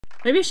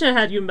Maybe I should have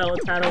had Yumbella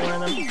Tattle one of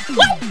them.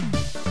 What?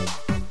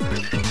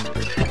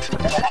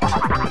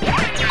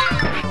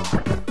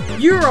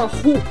 You're a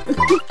whore.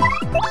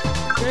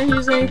 Did I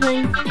use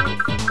anything?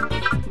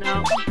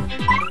 No.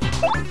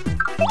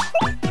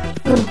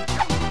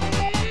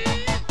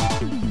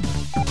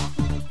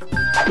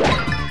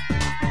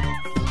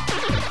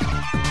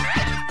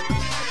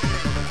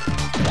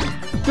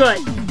 Good.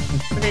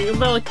 Okay,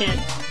 Yumbella can't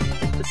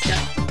hit this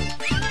guy.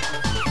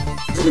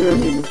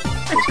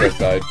 This guy's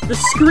died. The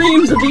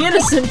screams of the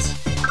innocent!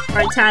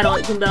 Alright, Tattle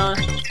it, Yumbella.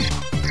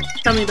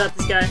 Tell me about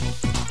this guy.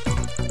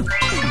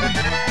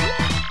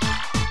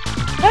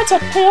 That's a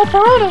pale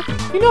piranha!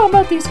 You know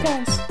about these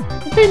guys.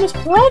 The famous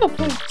piranha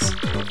plants.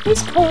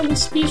 This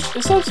colorless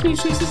the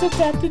subspecies is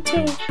adapted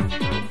to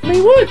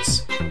many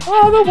woods.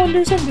 Ah, the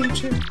wonders of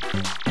nature.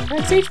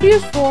 Max HP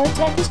is 4,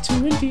 attack is 2,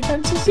 and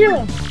defense is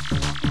 0.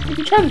 If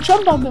you try to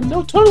jump on them,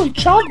 they'll totally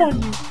chomp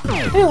on you.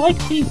 They like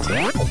feet.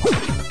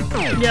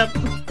 Yep.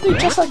 They're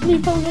just like me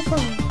from the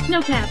front.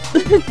 No cap.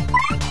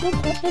 No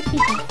cap, no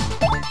people.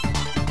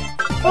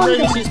 I'll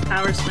really just use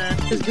Power Smash,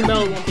 because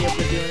Yumbella won't be able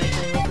to do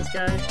anything with this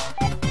guy.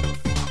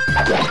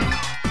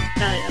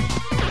 Ah, yeah.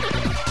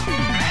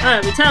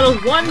 Alright, we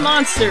tattled one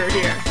monster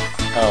here.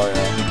 Oh,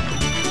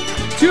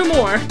 yeah. 2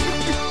 more.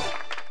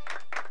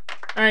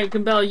 Alright,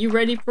 Gumbella, you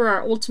ready for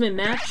our ultimate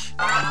match?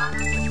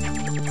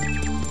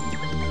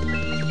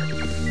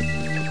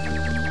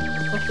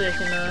 Hopefully I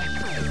can,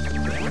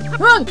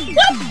 Run! What?!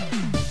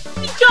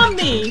 You jumped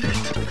me!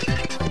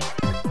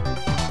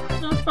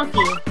 Oh, fuck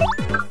you.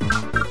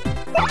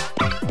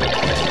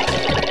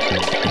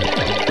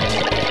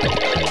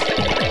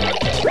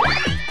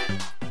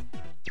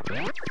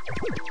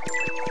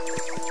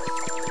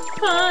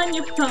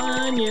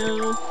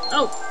 Ponyo.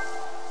 Oh!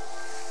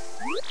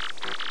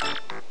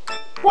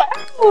 Wow!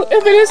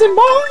 If it isn't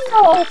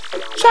Mario!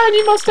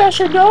 Shiny mustache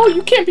or no,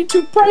 you can't be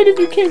too bright if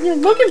you came here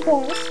looking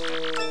for us.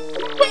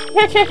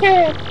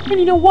 And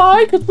you know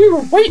why? Because we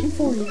were waiting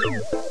for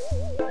you.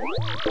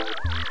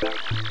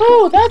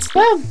 Oh, that's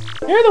them.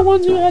 They're the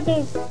ones who had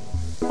to...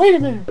 Wait a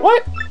minute,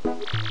 what?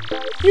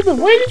 You've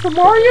been waiting for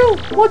Mario?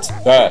 What's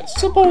that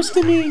supposed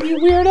to mean, you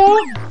weirdo?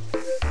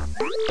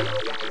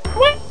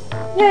 What?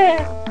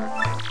 Yeah.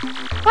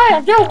 I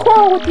have no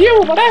quarrel with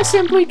you, but I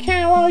simply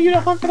can't allow you to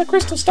hunt for the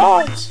crystal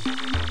stars.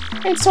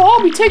 And so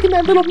I'll be taking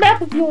that little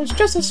map of yours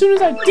just as soon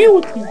as I deal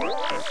with you.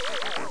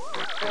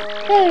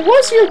 Hey,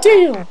 what's your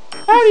deal?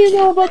 How do you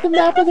know about the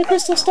map of the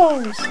crystal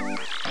stars?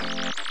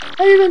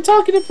 Have you been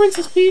talking to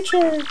Princess Peach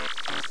or...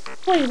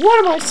 Wait, what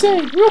am I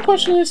saying? The real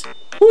question is,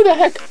 who the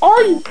heck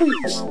are you,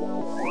 please?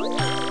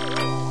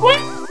 What?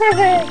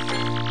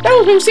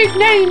 Those who seek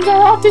names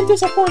are often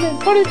disappointed,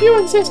 but if you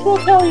insist, we'll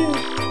tell you.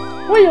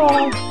 We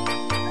are...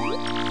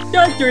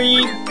 The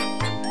 3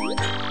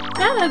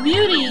 Shadow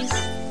Beauties.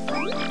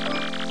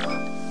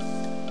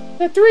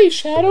 The 3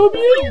 Shadow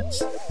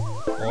Beauties?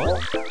 Oh.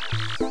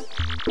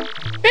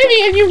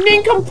 Vivian, you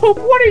nincompoop!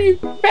 What are you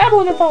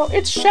babbling about?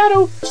 It's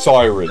Shadow...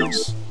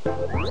 Sirens.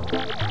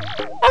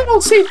 I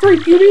don't see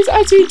 3 beauties,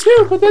 I see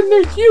 2, but then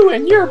there's you,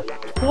 and you're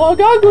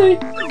plug ugly.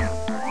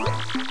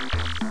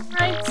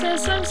 Right,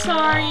 sis, I'm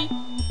sorry.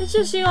 It's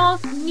just you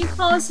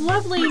call us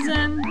lovelies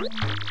and...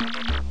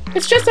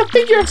 It's just a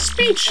figure of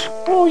speech.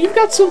 Oh, you've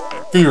got some...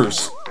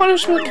 Fierce.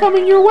 Punishment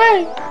coming your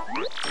way.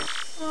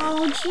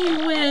 Oh, gee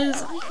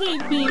whiz. I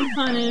hate being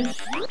punished.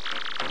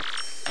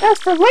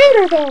 That's for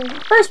later, though.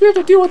 First we have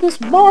to deal with this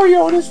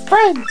Mario and his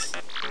friends.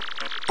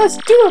 Let's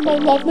do it, my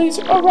lovelies,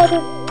 or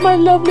rather, my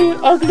lovely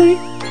and ugly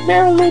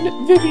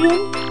Marilyn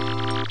Vivian.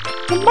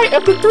 The might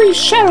of the 3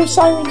 Shadow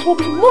Sirens will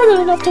be more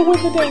than enough to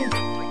win the day.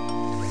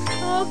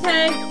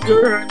 Okay.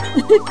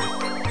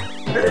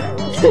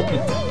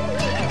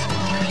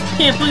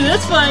 Can't believe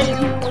this fight.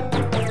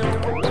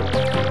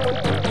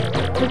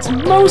 It's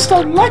most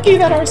unlucky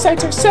that our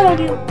sights are set on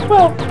you.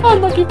 Well,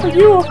 unlucky for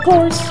you, of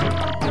course.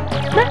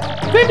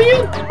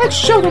 Vivian, let's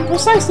show them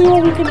precisely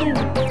what we can do.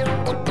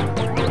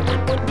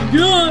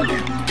 Good.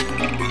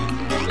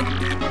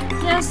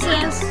 Yes,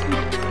 sis.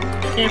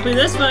 Can't believe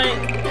this fight.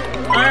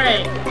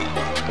 Alright.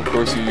 Of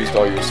course you used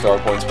all your star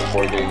points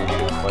before getting into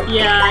the fight.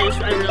 Yeah, I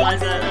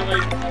realized that. I'm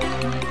like...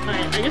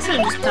 Alright, I guess I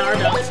just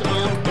powered up, so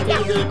I'll do a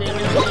bit of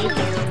damage to me.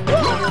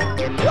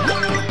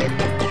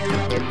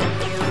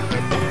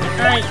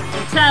 Alright,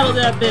 tattle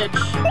that bitch.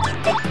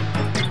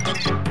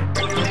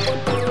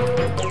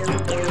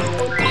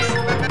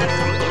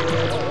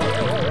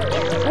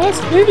 That's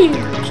Vivian.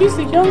 She's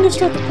the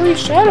youngest of the 3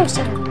 Shadow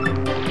Sirens.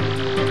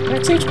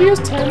 Max HP is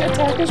 10,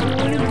 attack is 1,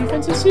 and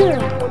defense is 0.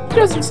 She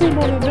doesn't seem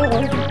one to know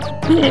her.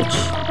 Bitch.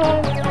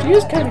 She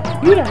is kind of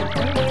cute, I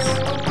guess.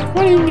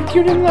 Not even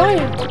cuter than I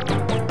am.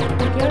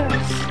 I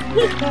guess.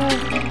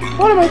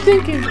 What am I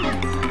thinking?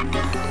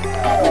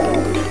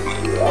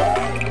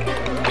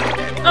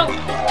 Oh!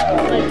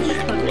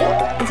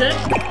 Is it?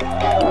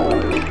 Oh,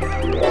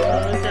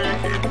 is that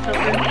actually the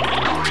cover?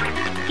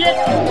 Get!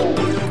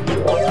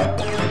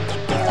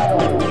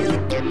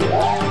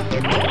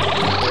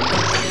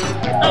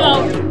 Oh!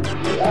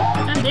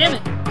 God damn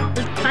it!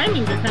 The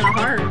timings are kind of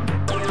hard.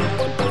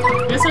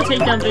 I guess I'll take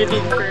down Vivian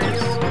Vivian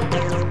first.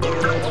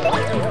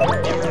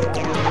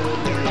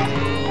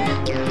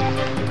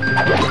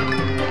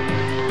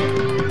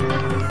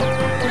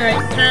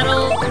 Alright,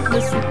 Tattle,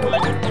 this is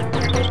one.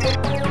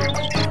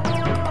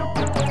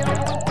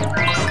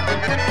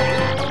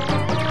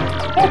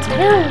 That's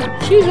Marilyn.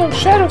 She's our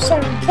Shadow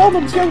Siren,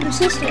 Feldman's younger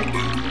sister.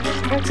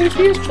 That's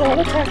HP's Troll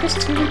attack is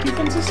 2 with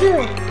defense is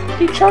 0.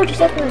 He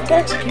charges up her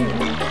attacks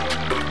occasionally.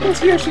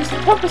 This year she's the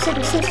toughest of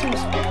the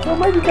sisters, so it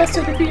might be best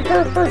to defeat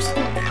her first.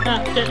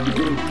 Ah, shit.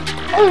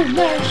 Other than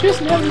that, she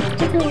doesn't have any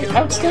particularly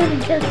outstanding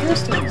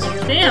characteristics.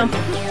 Damn.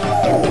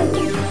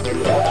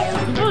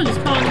 I'm probably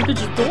just calling the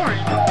bitches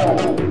boring.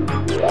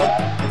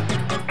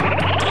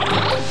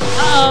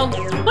 Uh-oh.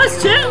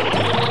 +2!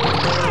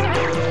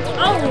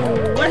 Oh,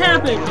 what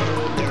happened?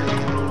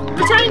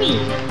 We're tiny!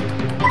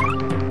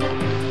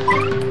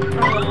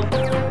 Uh-oh.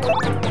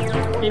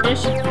 Maybe I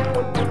should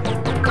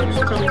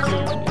probably do.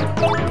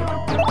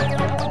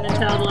 And then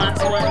tell the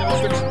last one and then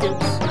switch to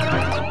Dukes.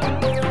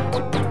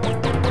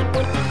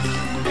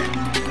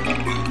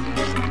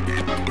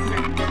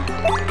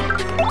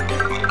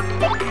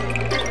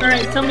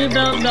 Alright, tell me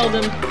about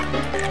Beldam.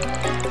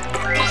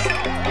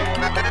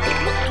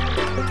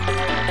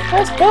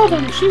 That's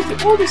Beldam. She's the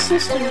oldest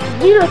sister,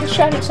 leader of the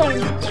Shadow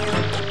Sirens.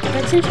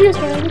 That's who she is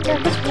now.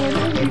 Attack is 1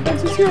 and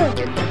defense is 0.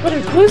 But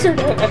her Blizzard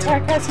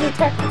attack has an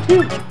attack of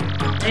 2.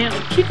 Damn.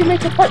 She can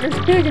make her partners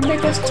big and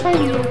make us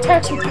tiny and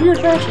attacks with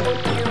weird magic.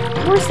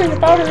 The worst thing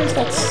about her is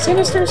that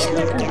sinister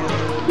snicker.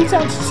 He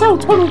sounds so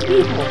totally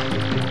evil.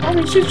 I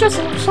mean, she's just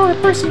the sort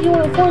of person you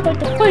want to avoid like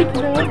the plague,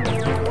 you know?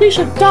 He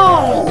should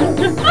die!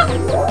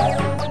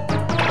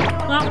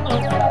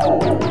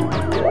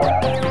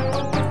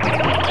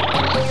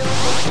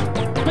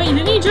 Wait,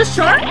 didn't he just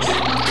charge?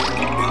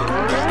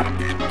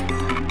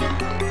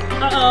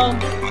 Uh-oh.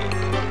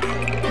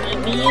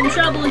 Might be in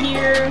trouble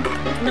here.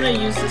 I'm gonna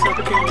use this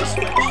opportunity to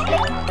switch.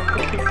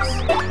 Oops.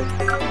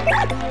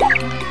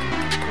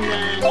 And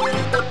then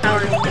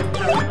power spell.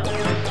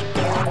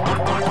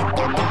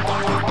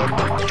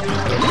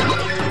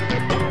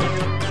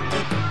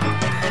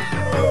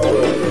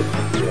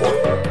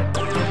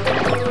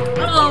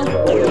 Uh-oh.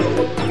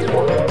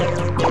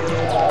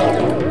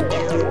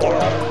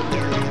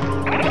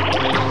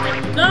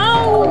 No!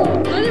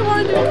 I didn't want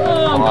to do it.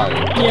 Oh,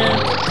 yeah.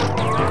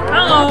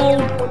 Uh-oh.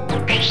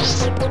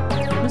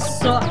 This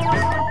sucks.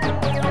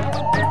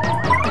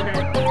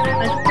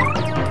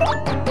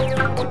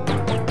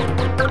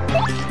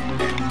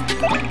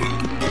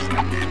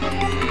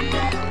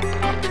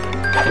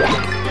 Okay.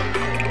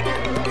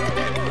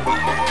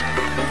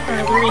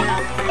 Alright, what do we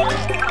have?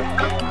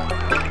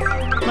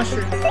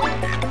 Mushroom.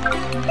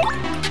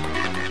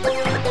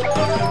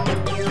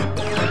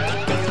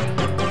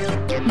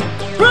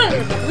 Run!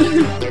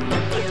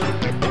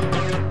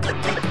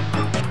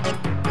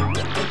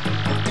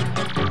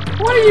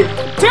 What are you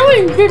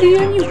doing,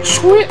 Vivian? You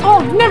twit!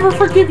 I'll never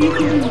forgive you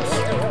for this!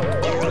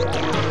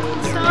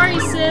 Sorry,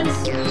 sis.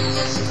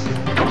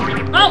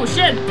 Oh,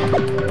 shit!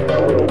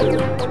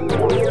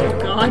 Oh,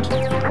 God.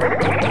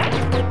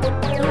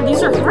 Oh,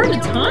 these are hard to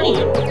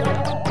time.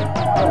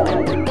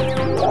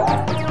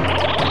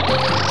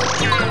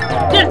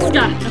 Yes,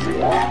 got it.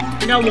 Okay.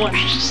 I got one.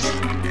 Okay.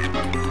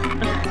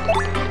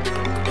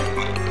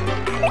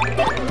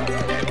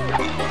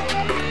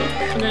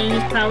 I'm gonna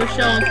use Power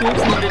Shell on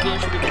Coops and Vivian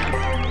should be down.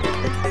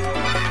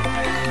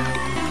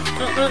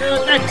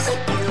 X!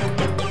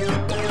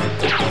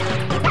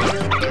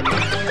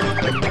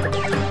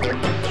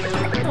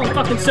 Oh,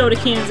 fucking soda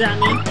cans at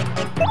me.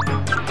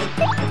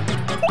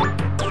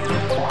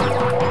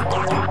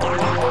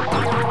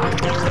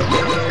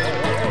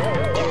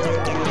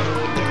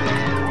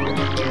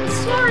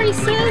 Sorry,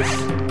 sis.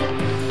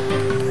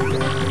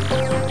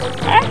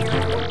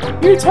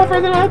 You're tougher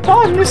than I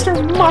thought, Mr.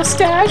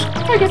 Mustache.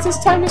 I guess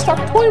it's time to stop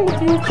toying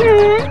with you.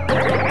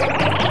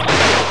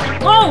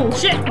 Oh,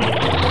 shit!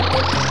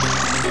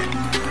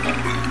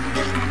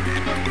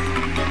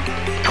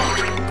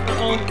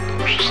 Uh-oh.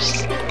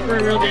 We're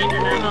in real danger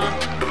now, huh?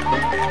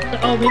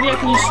 Oh, maybe I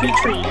can use Sweet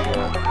Treat.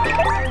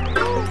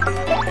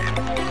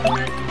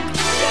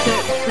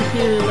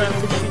 Repeatedly left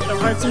to shoot the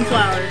hearts and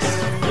flowers.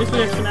 At least we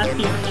have some FP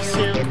from this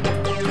too.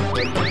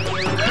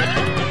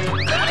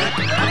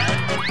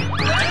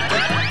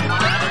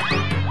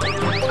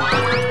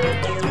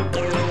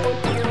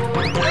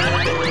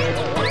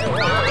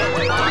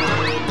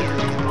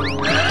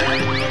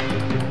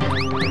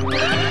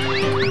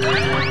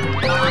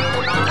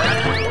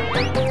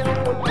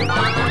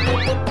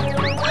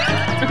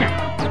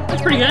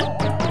 Pretty good.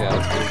 Yeah,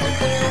 that's pretty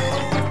good.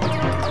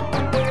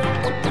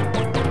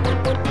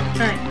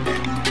 Alright.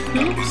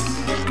 Oops.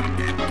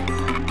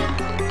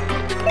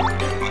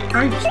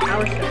 Alright, just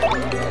power shot.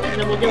 And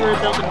then we'll get rid of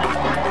Delta next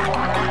time.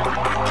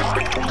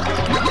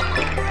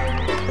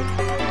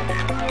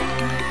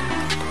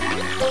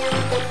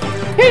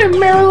 Hit him,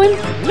 Marilyn!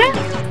 Yeah!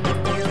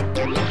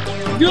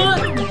 Good!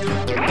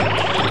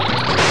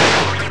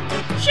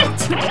 Shit!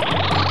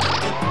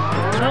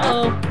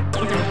 Uh-oh.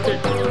 Okay, good.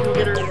 We'll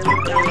get her out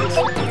of this.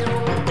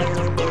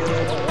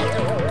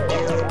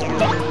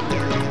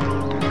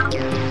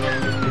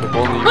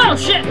 Oh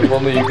shit! If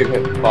only you could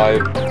hit 5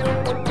 in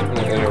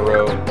a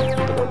row with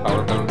a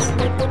power bounce.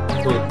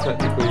 Well,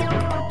 technically,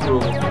 cool.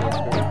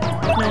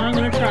 No, I'm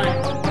gonna try.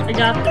 I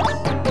got this.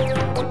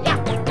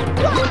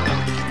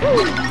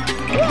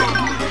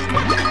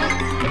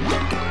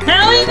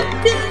 Hell yeah!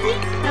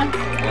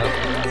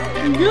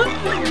 Good!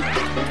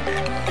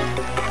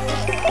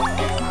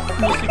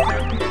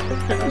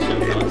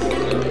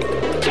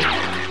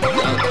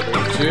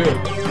 Two.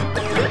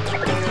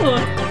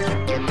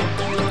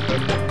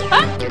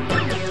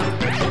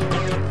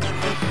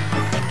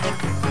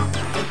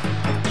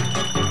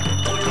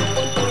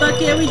 Fuck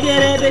yeah, we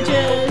did it,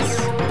 bitches!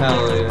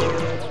 Hell yeah.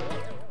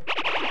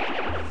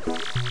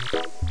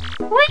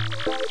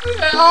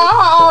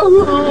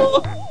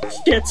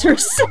 Shits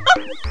herself.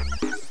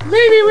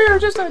 Maybe we were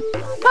just a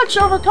touch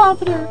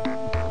overconfident.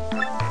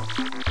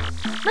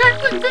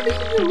 Madeline, Vivian,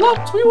 you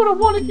lumps, we would have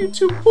won if you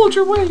two pulled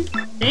your weight.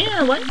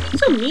 Damn, why are you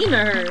so mean to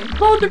her?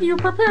 Both of you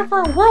prepare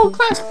for a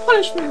world-class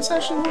punishment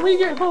session when we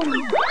get home.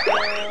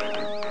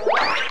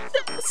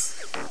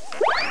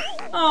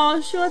 Aw,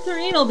 show off her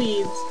anal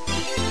beads.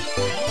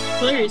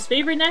 Clary's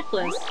favorite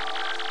necklace.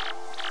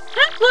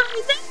 Not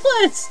Clary's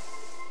necklace!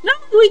 Not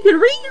that we could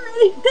read or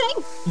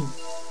anything!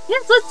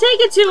 Yes, let's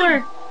take it to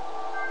her!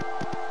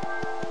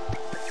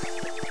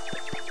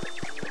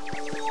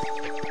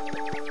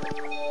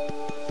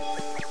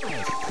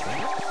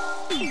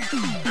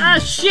 Ah,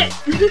 shit!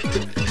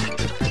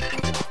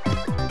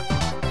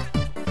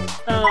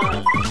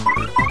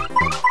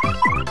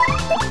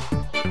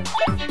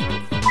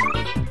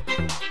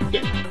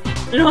 Yeah.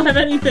 I don't have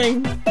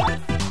anything.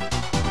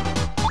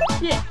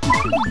 Yeah.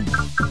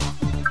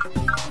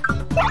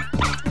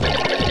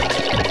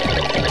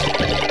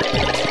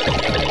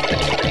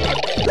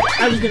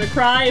 I was gonna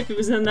cry if it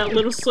was in that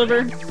little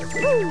sliver.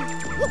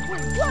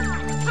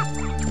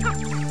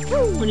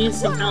 We need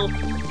some help.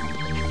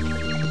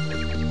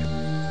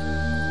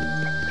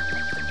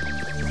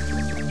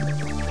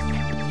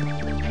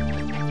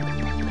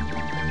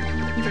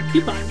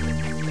 Coupon.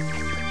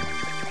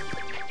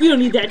 We don't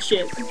need that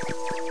shit.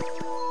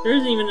 There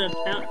isn't even a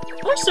town.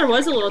 I wish there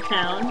was a little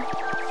town.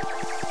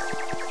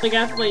 Like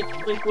after like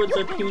where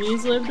the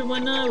Punies lived and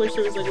whatnot. I wish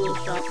there was like little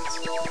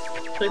shops.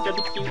 Like that'd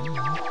be cute.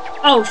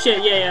 Oh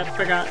shit, yeah,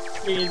 forgot.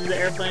 We needed the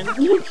airplane.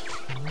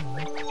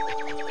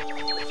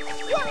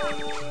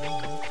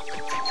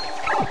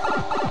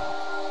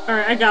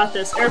 Alright, I got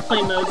this.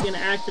 Airplane mode's gonna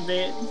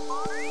activate.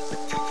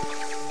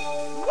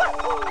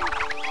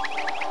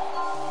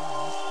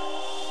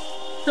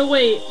 So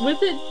wait,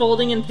 with it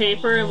folding in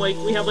paper and like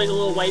we have like a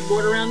little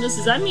whiteboard around this,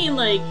 does that mean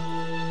like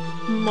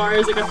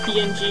Mario's like a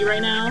PNG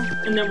right now?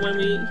 And then when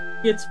we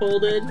gets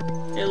folded,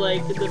 it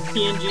like the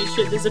PNG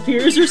shit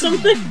disappears or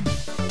something?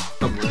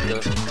 Something like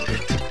that.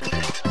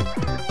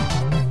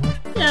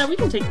 Yeah, we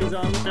can take these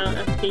on without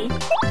FP.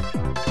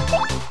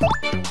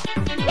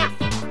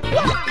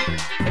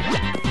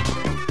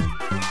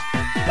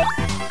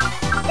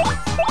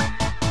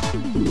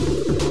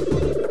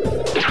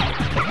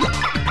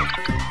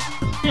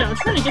 Yeah, I'm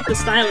trying to get the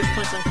stylish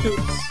points on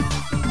Koops.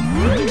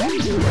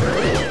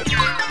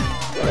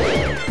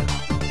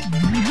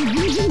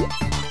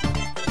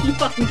 You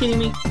fucking kidding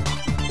me?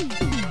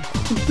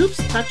 Can Koops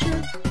touch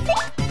her?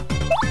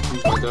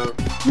 Find out.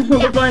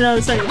 We're going out in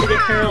a second to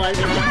get paralyzed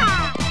again.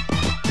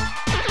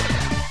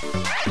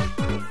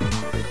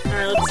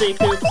 Alright, let's see,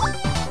 Koops.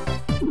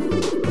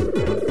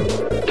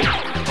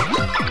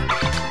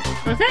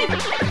 Okay!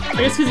 I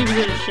guess because he was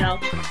in a shell.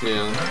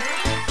 Yeah.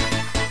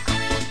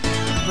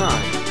 Hi.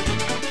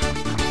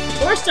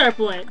 4 star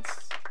points!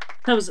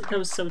 That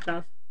was so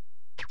tough.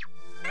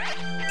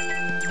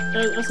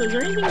 Also, is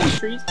there anything in the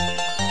trees?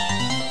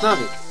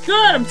 Nothing.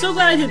 Good! I'm so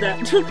glad I did that!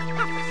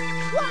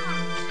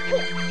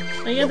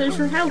 Oh yeah, there's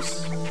her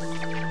house!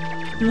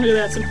 Look at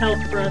that, some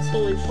health for us,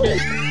 holy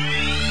shit.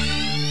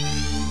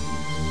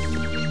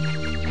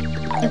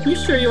 Are you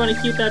sure you want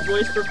to keep that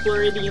voice for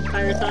Flurry the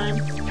entire time?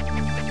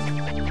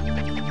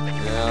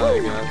 Yeah, I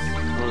guess. I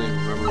don't even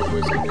remember what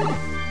voice I did.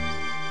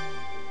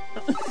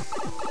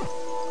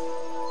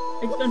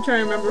 I'm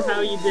trying to remember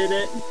how you did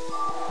it.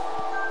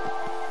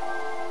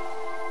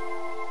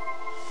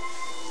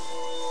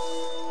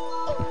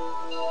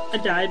 I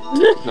died.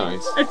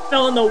 Nice. I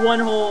fell in the one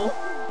hole.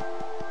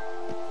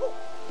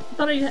 I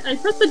thought I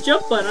pressed the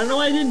jump button. I don't know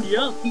why I didn't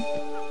jump.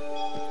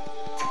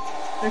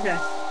 Okay.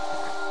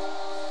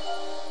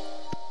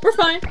 We're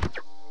fine.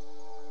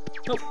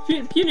 Oh,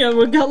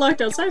 Puno got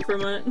locked outside for a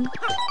minute.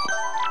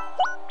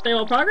 They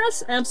want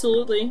progress?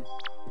 Absolutely.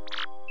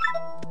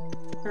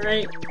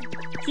 Alright.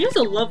 She has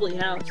a lovely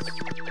house.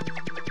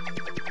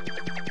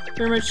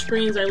 Very much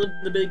screens I lived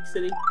in the big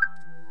city.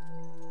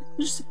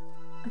 Just...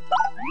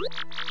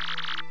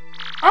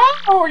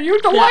 Oh, you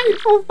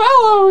delightful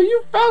fellow!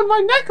 You found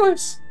my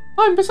necklace!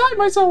 I'm beside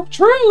myself,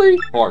 truly!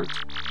 Heart.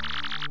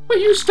 But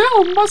you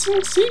still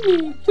mustn't see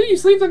me.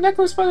 Please leave the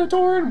necklace by the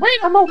door and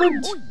wait a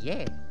moment. Oh,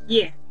 yeah.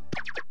 Yeah.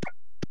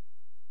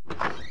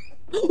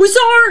 We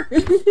saw her!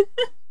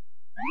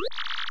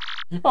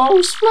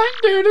 Oh,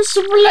 splendid,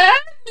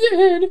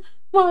 splendid!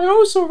 My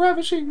oh so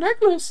ravishing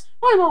necklace.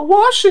 I'm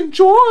awash in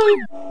joy.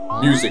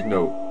 Music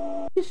note.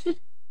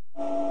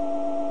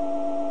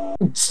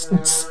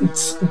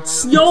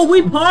 Yo,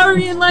 we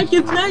partying like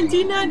it's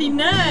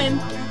 1999.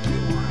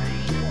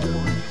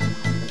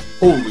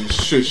 Holy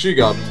shit, she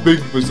got big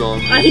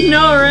bazongas. I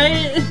know,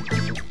 right?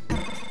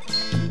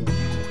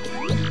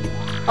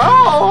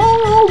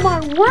 Oh, my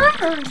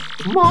word!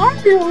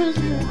 Mario is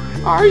here.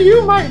 Are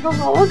you my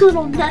heroic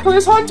little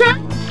necklace hunter?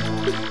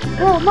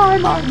 Oh, my,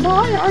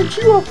 aren't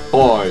you a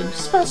Fine.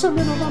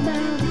 specimen of a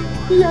man?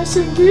 Yes,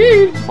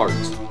 indeed. Heart.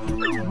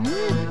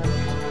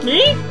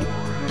 Me?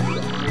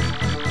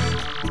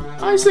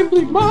 I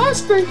simply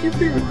must thank you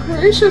for your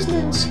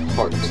graciousness.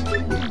 Heart.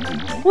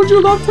 Would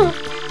you love to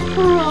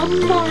rub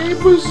my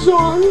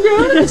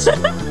bazongas?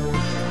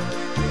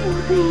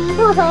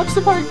 Perhaps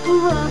if I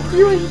grabbed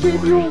you and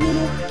gave you a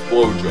little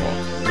Blowjob.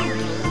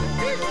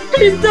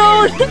 Please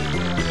don't!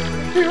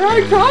 here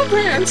I come,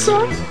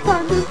 handsome.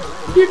 Time to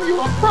give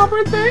you a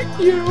proper thank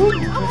you.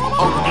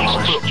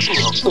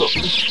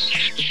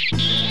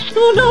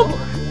 Oh no!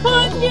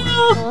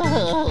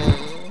 Ponyo!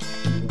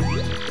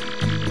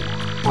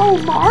 Oh,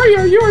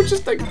 Mario, you are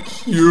just the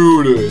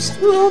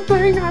Cutest. little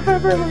thing I've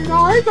ever laid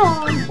eyes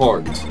on.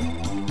 Heart.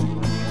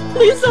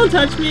 Please don't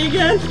touch me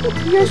again!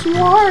 Yes, you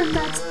are, and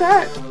that's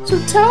that. So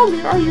tell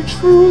me, are you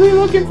truly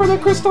looking for the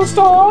crystal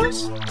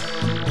stars?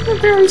 The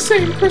very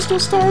same crystal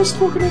stars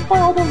spoken of by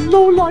all the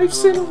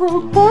lowlifes in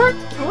Rogue Park?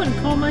 I wouldn't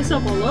call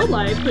myself a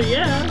lowlife, but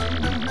yeah.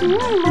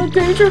 A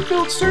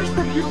danger-filled search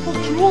for beautiful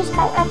jewels,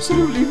 how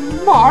absolutely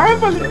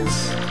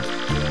marvelous!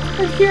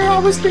 And here I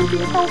was thinking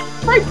how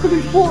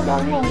frightfully bored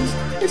I was.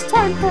 It's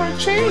time for a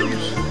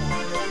change.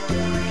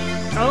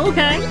 Oh,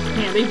 okay.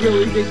 Man, they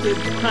really addicted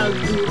cloud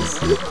boobs.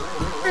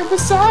 And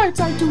besides,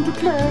 I do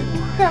declare,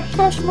 that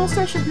plush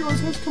mustache of yours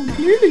has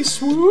completely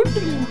swooned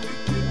me.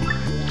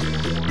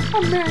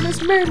 A man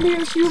as manly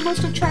as you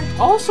must attract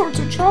all sorts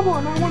of trouble,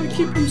 and I want to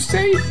keep you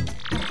safe.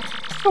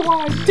 So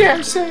while I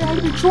dare say I'll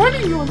be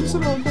joining you on this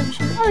little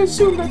adventure, I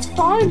assume that's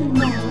fine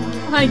now.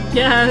 I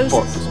guess.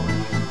 Heart.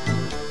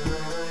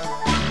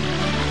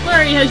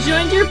 Flurry has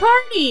joined your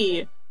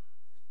party!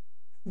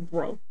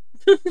 Bro.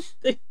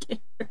 They gave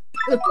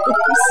her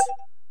boobs.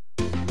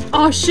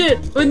 Oh shit!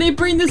 When they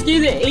bring this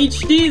game to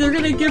HD, they're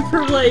gonna give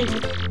her like...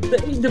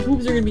 The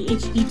boobs are gonna be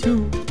HD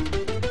too.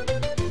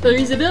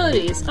 Flurry's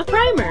abilities. A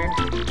primer.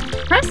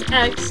 Press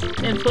X,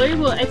 and Flurry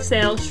will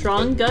exhale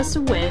strong gusts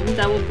of wind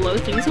that will blow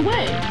things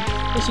away.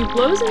 If she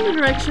blows in the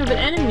direction of an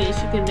enemy,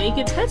 she can make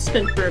its head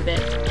spin for a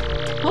bit.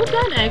 Hold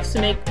down X to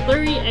make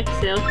Flurry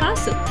exhale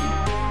constantly.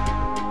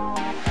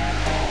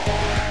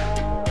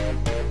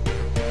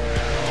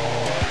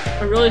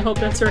 I really hope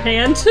that's her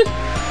hand.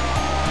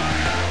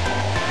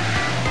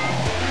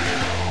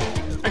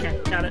 Okay,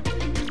 got it.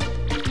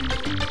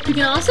 You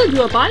can also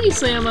do a body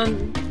slam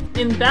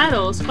in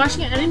battle,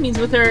 squashing enemies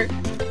with her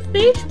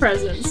stage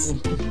presence.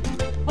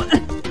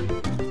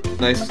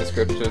 Nice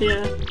description.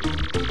 Yeah.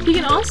 You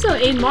can also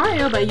aid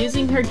Mario by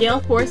using her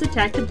Gale Force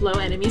attack to blow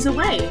enemies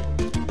away.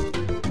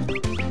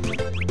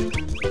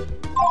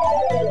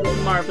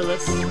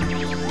 Marvelous.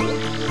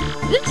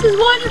 This is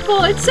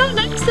wonderful! It's so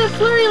nice that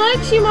Flurry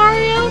likes you,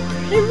 Mario!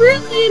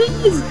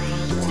 It is!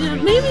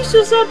 Maybe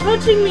she'll stop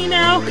touching me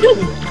now!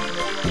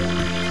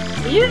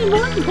 Even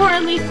more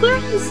importantly,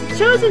 Flurry's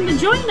chosen to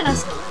join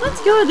us!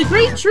 Let's go to the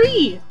Great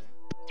Tree!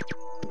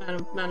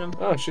 Madam.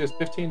 Oh, she has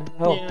 15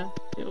 health. Yeah,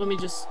 let me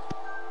just...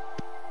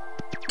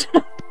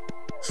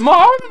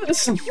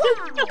 Marvelous! I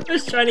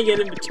was trying to get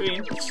in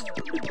between.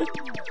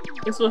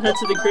 Guess we'll head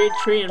to the Great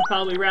Tree and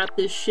probably wrap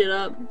this shit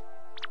up.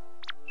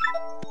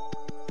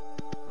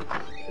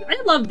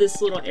 I love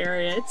this little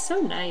area. It's so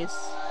nice.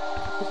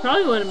 It's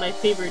probably one of my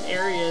favorite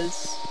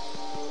areas.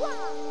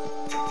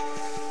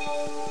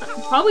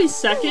 Probably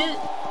second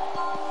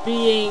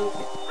being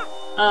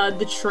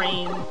the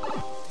train.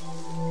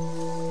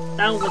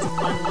 That one was a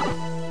fun one.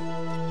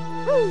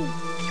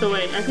 So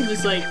wait, I can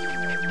just like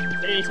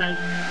anytime.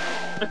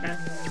 Okay.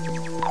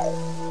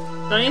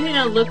 So anything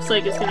that looks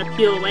like it's gonna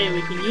peel away,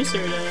 we can use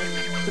her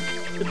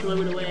to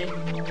blow it away.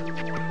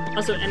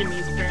 Also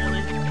enemies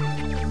apparently.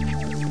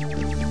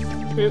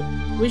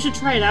 We should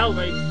try it out,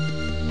 like...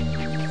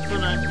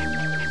 Hold on.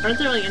 Aren't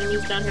there, like,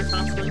 enemies down here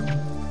constantly?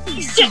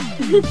 Shit!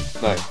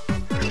 Nice.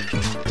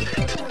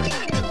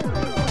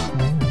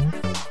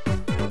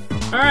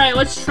 Alright,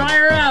 let's try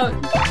her out!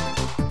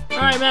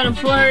 Alright, Madam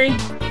Flurry.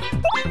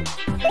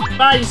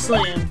 Body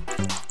slam.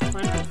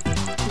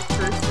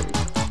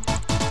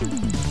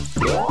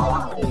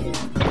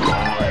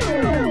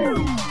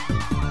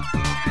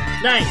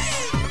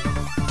 Nice!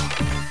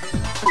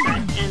 Okay,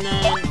 and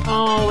then...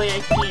 Oh, wait, I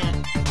can't.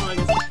 Oh, I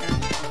guess I can.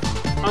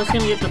 I was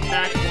gonna get the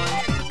back one.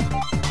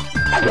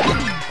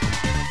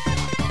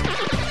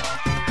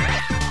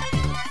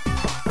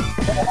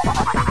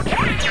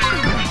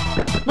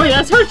 Wait,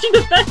 that's how she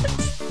defends?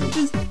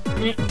 Just...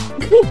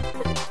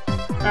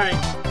 Alright.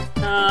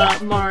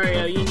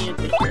 Mario, you need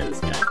to take care of this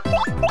guy.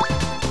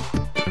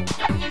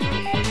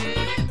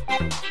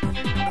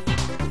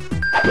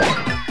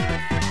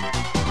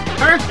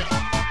 Perfect!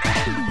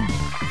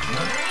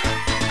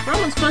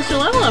 supposed to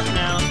level up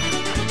now.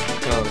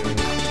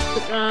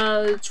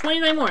 Oh,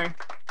 29 more.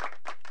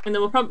 And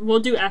then we'll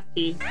do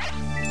FP.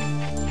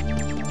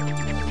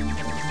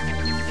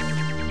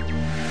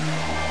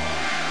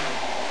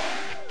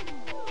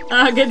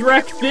 Get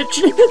wrecked,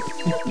 bitch.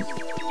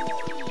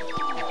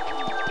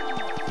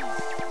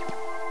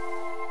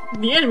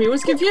 The enemy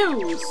was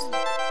confused.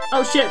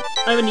 Oh shit,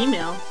 I have an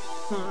email.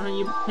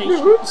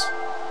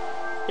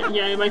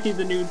 Yeah, it might be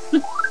the nude.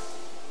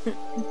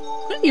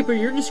 Thank you for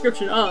your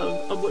description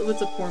of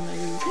what's a porn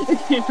magazine? I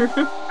can't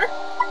remember.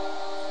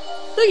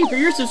 Thank you for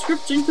your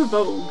subscription to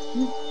Vogue.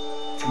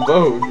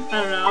 Vogue?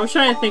 I don't know, I was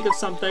trying to think of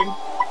something.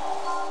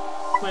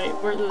 Wait,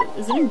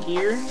 is it in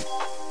gear?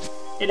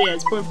 It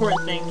is, for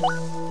important things.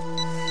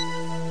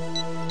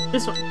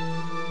 This one.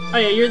 Oh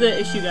yeah, you're the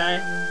issue guy.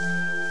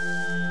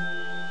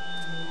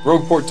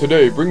 Rogueport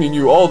today, bringing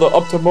you all the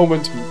up to the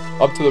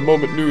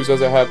moment news as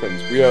it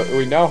happens.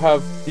 We now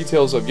have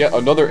details of yet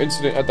another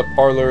incident at the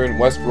parlor in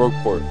West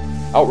Rogueport.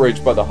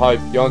 Outraged by the high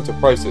Pianta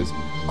prices,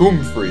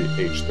 Goomfree,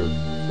 age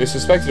 30, is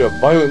suspected of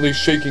violently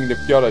shaking the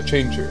Pianta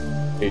changer,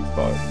 age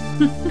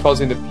 5,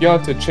 causing the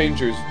Pianta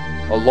changer's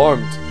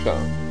alarmed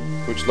sound,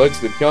 which led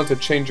to the Pianta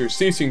changer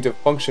ceasing to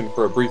function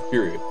for a brief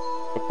period.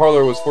 The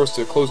parlor was forced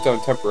to close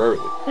down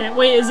temporarily.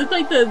 Wait, is it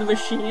like the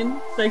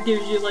machine that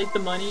gives you like the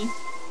money?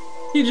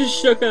 He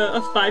just shook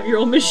a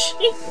 5-year-old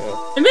machine.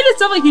 Yeah. It made it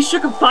sound like he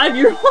shook a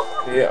 5-year-old.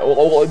 Yeah,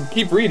 well,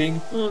 keep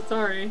reading. Oh,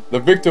 sorry. The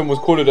victim was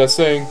quoted as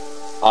saying,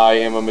 "I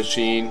am a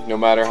machine. No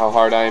matter how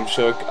hard I am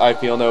shook, I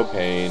feel no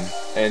pain."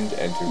 End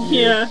interview.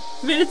 Yeah,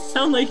 it made it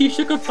sound like he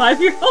shook a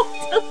 5-year-old.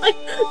 Like,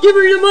 give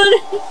her the money.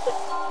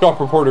 Shop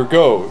reporter,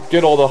 go.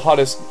 Get all the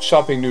hottest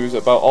shopping news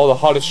about all the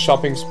hottest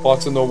shopping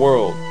spots in the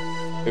world.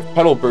 If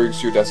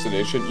Petalburg's your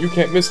destination, you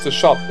can't miss the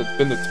shop that's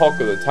been the talk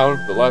of the town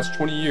for the last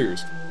 20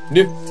 years.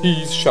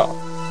 Nifty's shop.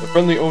 The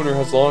friendly owner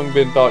has long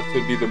been thought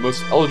to be the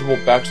most eligible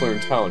bachelor in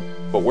town,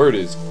 but word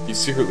is, he's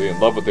secretly in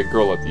love with the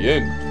girl at the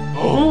inn.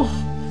 Oh,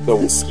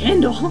 the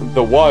scandal.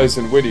 The wise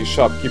and witty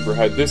shopkeeper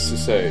had this to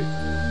say: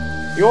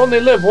 "You only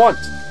live once,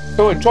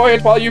 so enjoy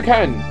it while you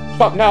can.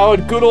 Shop now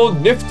at good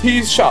old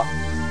Nifty's shop."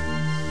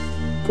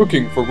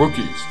 Cooking for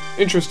rookies.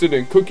 Interested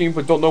in cooking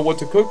but don't know what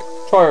to cook?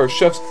 Try our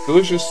chef's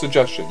delicious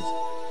suggestions.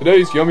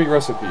 Today's yummy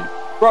recipe: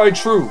 fried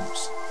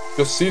shrooms.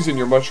 Just season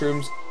your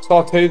mushrooms,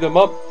 saute them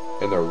up,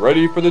 and they're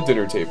ready for the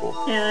dinner table.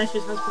 Yeah, that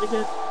actually sounds pretty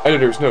good.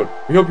 Editor's note: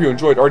 we hope you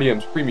enjoyed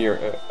RDM's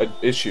premiere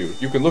issue.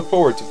 You can look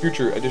forward to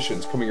future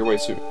editions coming your way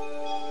soon.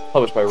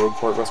 Published by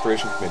Rogueport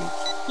Restoration Committee.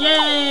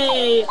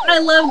 Yay! I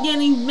love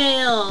getting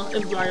mail!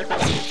 Coin!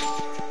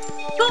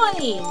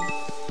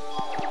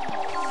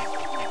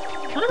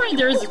 What about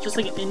there is just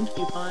like an inn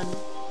coupon?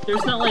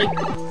 There's not like...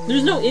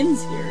 There's no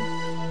inns here.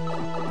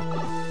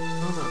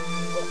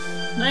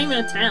 Not even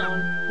a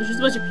town. There's just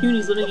a bunch of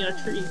punies living in a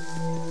tree.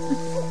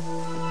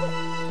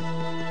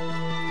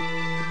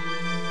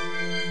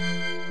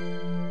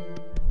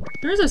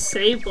 There's a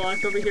save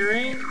block over here,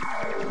 right?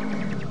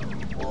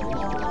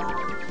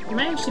 It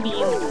might actually be in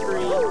the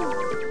tree.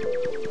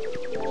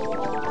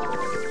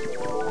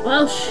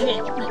 Well,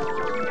 shit.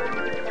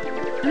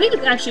 I think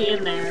it's actually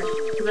in there.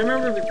 Because I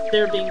remember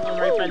there being one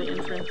right by the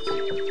entrance.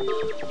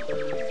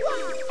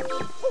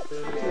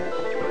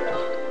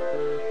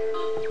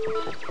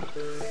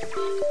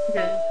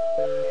 Okay.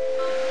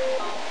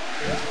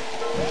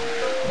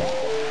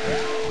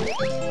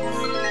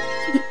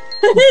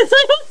 It's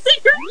like a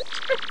secret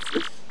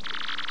entrance!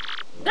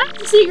 That's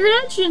the secret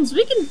entrance!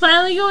 We can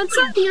finally go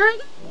inside here!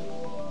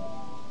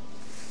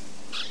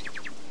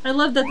 I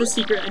love that the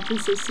secret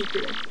entrance is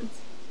secret entrance.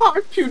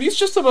 Aren't punies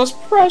just the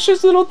most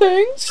precious little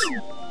things?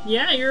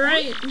 Yeah, you're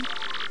right.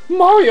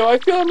 Mario, I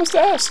feel I must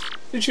ask.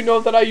 Did you know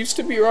that I used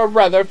to be a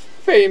rather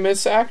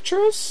famous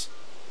actress?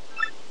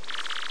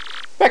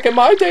 Back in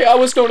my day, I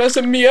was known as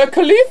a Mia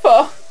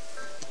Khalifa.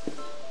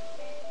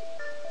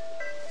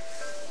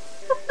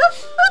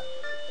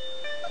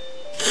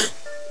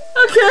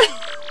 Okay.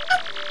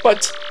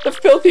 But the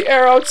filthy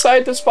air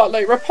outside the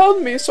spotlight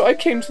repelled me, so I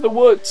came to the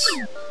woods.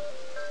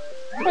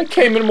 I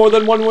came in more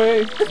than one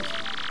way.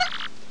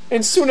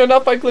 And soon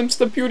enough I glimpsed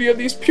the beauty of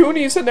these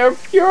punies and their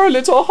pure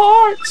little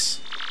hearts.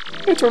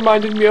 It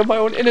reminded me of my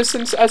own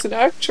innocence as an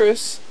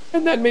actress,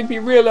 and that made me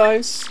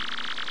realize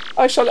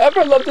I shall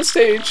ever love the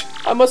stage.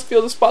 I must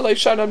feel the spotlight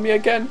shine on me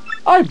again.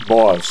 I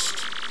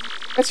must.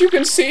 As you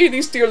can see,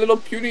 these dear little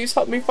punies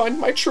help me find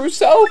my true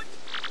self.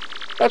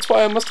 That's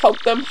why I must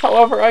help them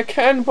however I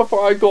can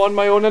before I go on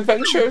my own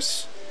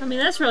adventures. I mean,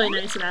 that's really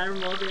nice and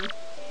admirable of you.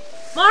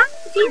 Mark,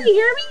 can you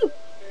hear me?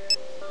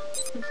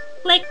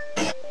 Click.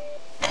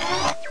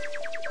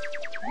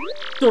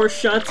 Door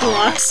shuts,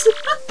 locks.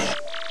 Check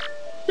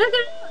it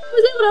out! I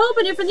was able to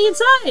open it from the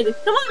inside!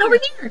 Come on, over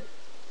here!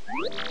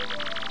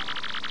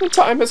 The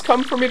time has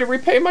come for me to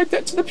repay my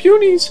debt to the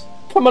punies.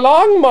 Come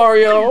along,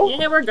 Mario!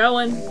 Yeah, we're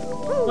going.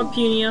 What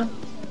punia?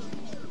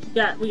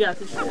 We got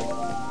this shit.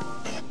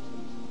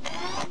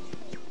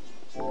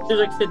 There's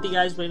like 50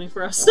 guys waiting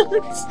for us.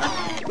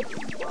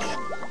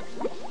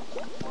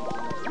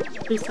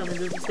 Please tell me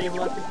there's a save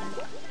block in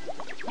here.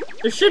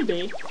 There should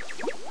be.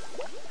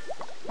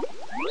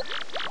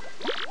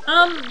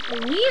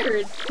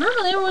 Weird.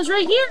 Normally everyone's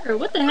right here.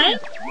 What the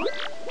heck?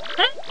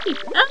 Hey!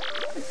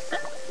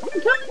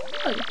 Come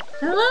on!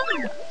 Hello?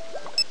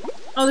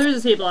 Oh, there's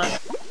a table out.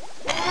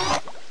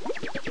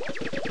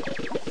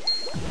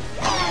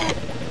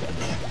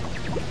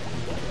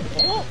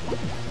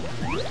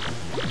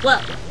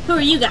 Well, who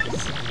are you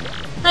guys?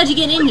 How'd you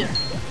get in here?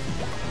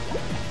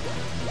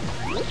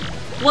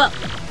 Whoa,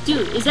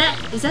 dude, is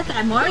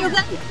that Mario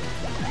guy?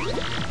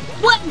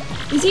 What?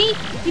 Is he?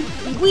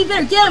 We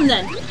better get him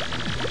then.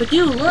 But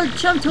dude, Lord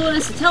Chump told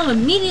us to tell him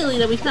immediately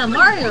that we found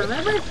Mario,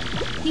 remember?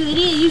 You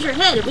idiot, use your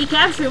head. If we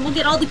capture him, we'll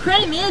get all the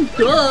credit, man.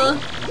 Duh.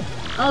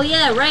 Oh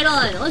yeah, right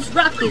on. Let's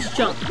rock this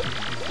chump.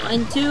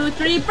 1, 2,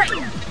 3, break!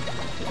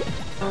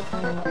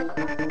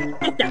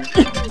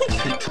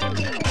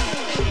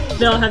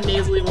 They all have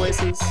nasally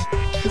voices.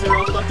 Because they're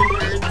all fucking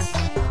nerds.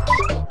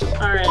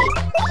 Alright. I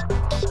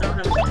don't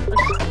have a name.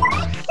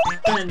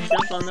 Go ahead and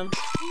jump on them.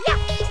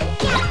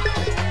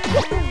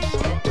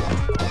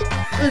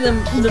 And then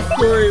the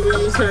Flurry will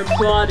use her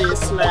body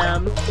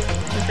slam.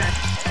 Okay.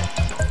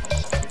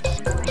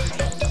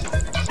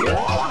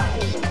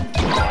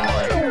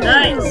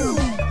 Nice!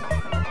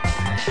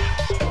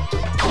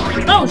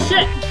 Oh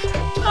shit!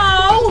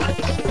 Oh!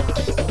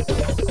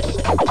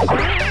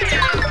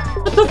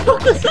 What the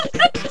fuck is that?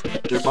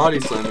 They're body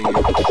slamming you.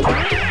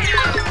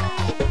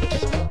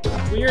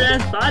 Weird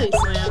ass body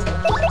slam.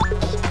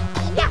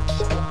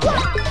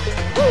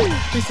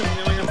 Please tell me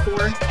they only have 4.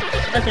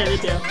 Okay, they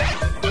do.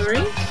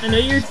 Flurry, I know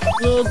you're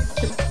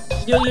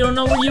you don't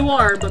know where you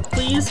are, but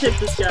please hit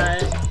this guy.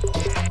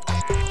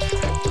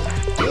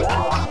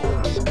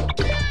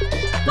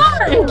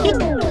 Sorry!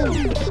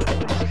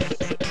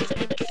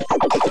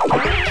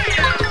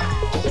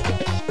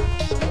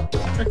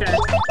 Okay,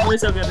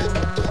 always so good.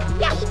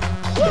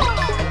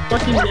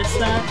 Fucking missed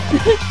that.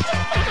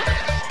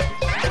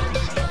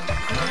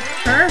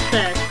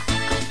 Perfect.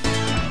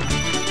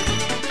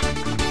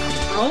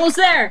 Almost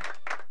there.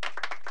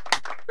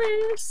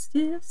 We're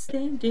still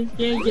standing.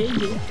 Yeah.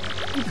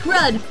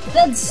 Crud,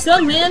 that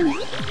stung, man.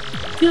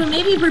 Dude,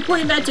 maybe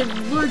reporting back to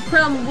Lord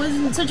Crumb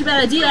wasn't such a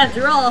bad idea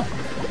after all.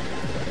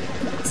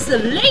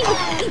 Slay!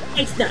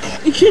 It's done.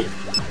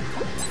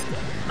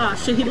 Ah,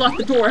 shit, he locked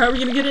the door. How are we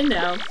gonna get in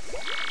now?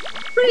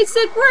 Pretty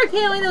sick work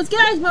handling those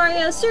guys,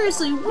 Mario.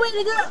 Seriously, way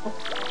to go.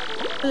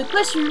 But the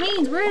question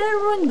remains, where did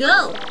everyone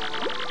go?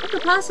 What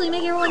could possibly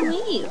make everyone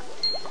leave?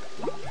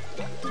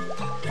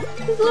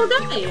 This little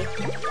guy.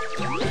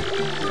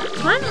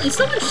 Finally,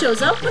 someone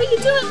shows up. What are you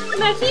doing,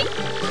 Mackie?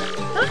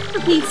 Oh,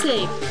 for Pete's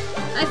sake.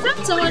 I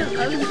found someone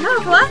with a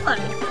powerful ally.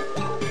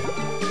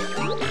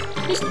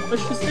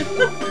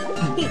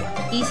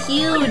 He's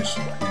huge.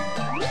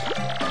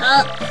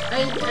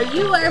 Are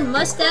you our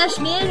mustache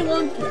man who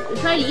won't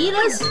try to eat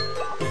us?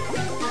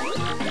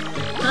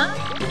 Huh?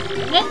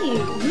 Hey,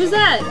 who's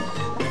that?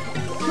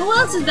 Who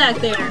else is back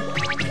there?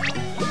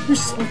 You're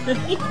so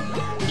funny.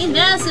 He's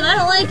massive, I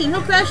don't like him.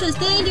 He'll crash us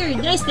danger.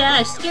 Nice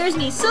dash. Scares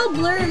me. So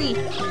blurry.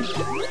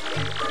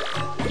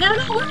 Now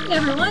don't worry,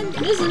 everyone.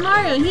 This is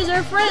Mario, and he's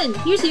our friend.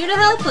 He's here to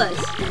help us.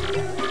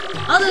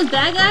 All those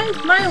bad guys,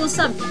 Mario will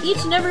stop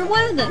each and every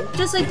one of them,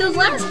 just like those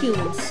last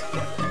humans.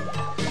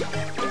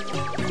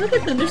 Look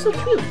at them, they're so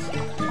cute.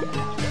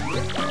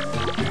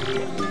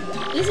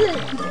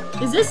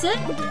 Is this it?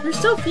 There's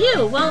so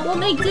few. Well, we'll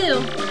make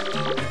do.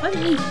 Let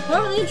me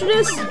formally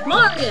introduce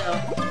Mario.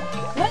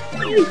 What?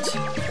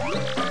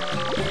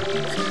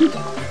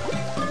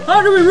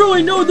 How do we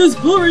really know this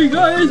blurry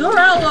guy is our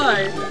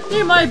ally?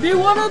 He might be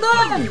one of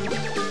them!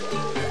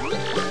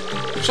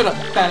 Shut up,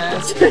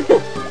 badass.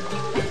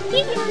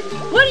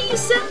 What are you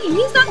saying?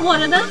 He's not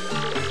one of them!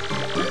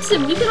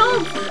 Listen, we can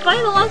all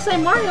fight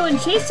alongside Mario and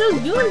chase those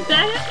goons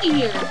back out of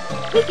here!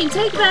 We can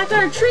take back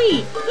our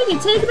tree! We can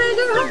take back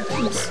our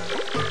homes!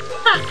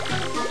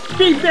 Ha!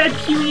 Big bad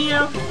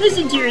Cuneo!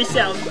 Listen to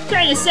yourself!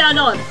 Trying to sound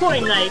all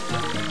important like...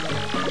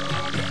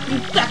 You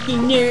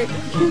fucking nerd!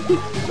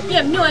 You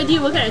have no idea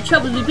what kind of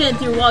troubles we've been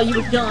through while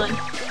you were gone.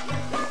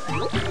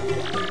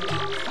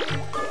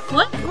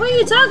 What? What are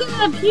you talking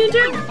about,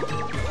 Pewter?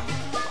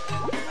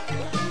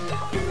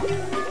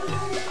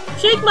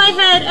 Shake my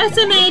head,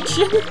 SMH!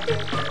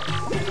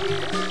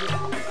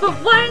 But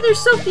why are there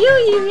so few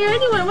of you here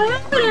anyway? What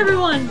happened,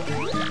 everyone?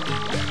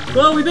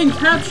 Well, we've been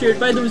captured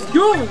by those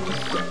goons!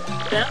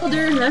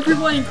 Bowder,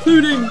 everyone,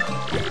 including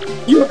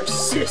your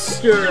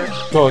sister!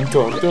 Dun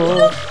dun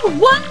dun!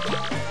 What?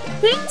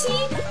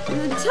 Pinty?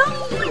 Tell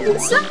me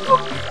it's so.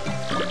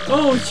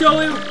 Oh, show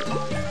him.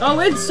 Oh,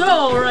 it's so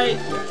alright.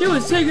 She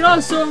was taking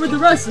off so with the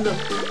rest of them.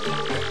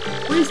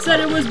 We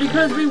said it was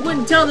because we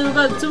wouldn't tell them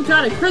about some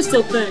kind of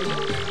crystal thing.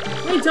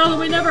 We told them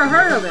we never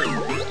heard of it.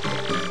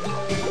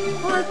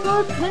 Oh,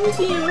 poor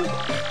Pinty.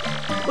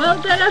 Well,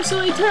 that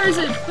absolutely tears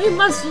it. We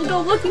must go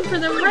looking for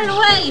them right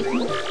away.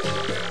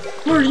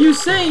 What are you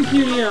saying,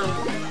 Cuneo?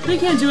 We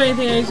can't do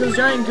anything against those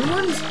giant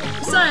goons.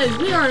 Besides,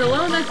 we aren't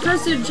alone. That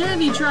cursed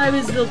Genevieve tribe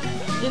is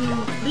in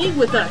league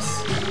with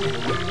us.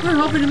 We're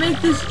hoping to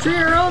make this tree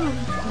our own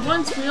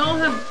once we all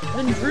have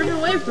been driven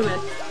away from it.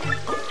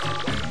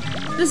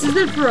 This is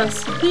it for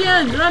us. The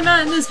end. I'm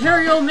not in this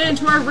hairy old man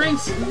to our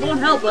ranks.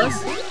 Won't help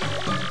us.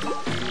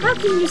 How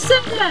can you say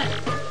that?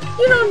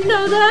 You don't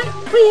know that.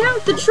 We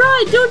have to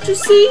try, don't you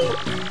see?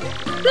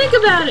 Think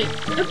about it.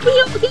 If we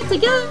all get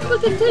together, we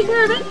can take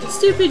care of any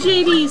stupid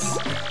JDs.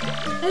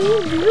 Hey,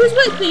 who's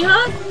with me,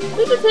 huh?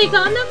 We can take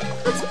on them.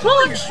 Let's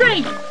pull our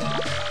strength.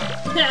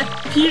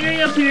 Peter.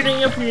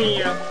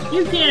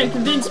 You can't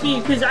convince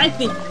me because I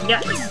think you're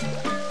nuts.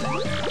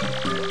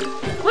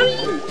 What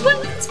is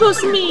that supposed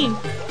to mean?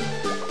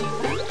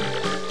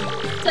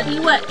 Tell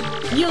you what,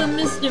 you and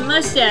Mr.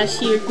 Mustache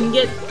here can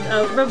get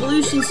a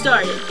revolution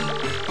started.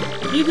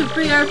 If you can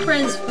free our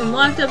friends from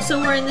locked up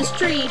somewhere in this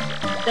tree,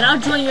 then I'll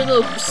join your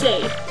little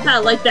crusade.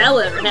 Not like that will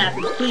ever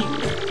happen, please.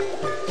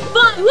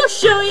 Fine, we'll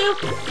show you!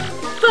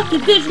 Fucking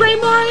bitch, Ray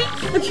Mario!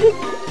 Okay,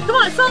 come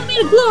on, follow me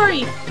to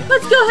glory!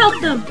 Let's go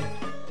help them!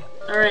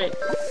 Alright.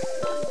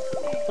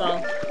 Well,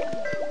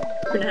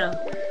 for now,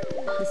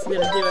 this is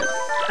gonna do it.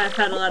 I've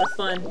had a lot of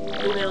fun.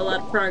 We made a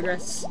lot of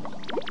progress.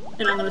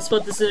 And I'm gonna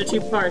split this into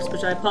 2 parts,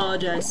 which I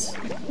apologize.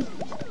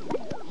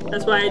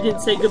 That's why I didn't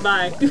say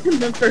goodbye in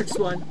the first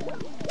one.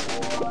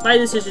 My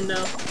decision,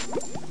 though.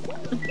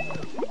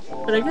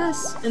 But I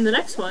guess, in the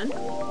next one,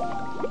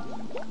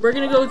 we're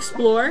gonna go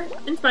explore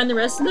and find the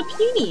rest of the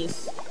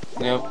Punies.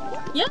 Yep.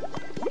 Yep.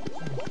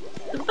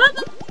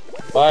 Bye-bye.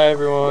 Bye,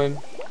 everyone.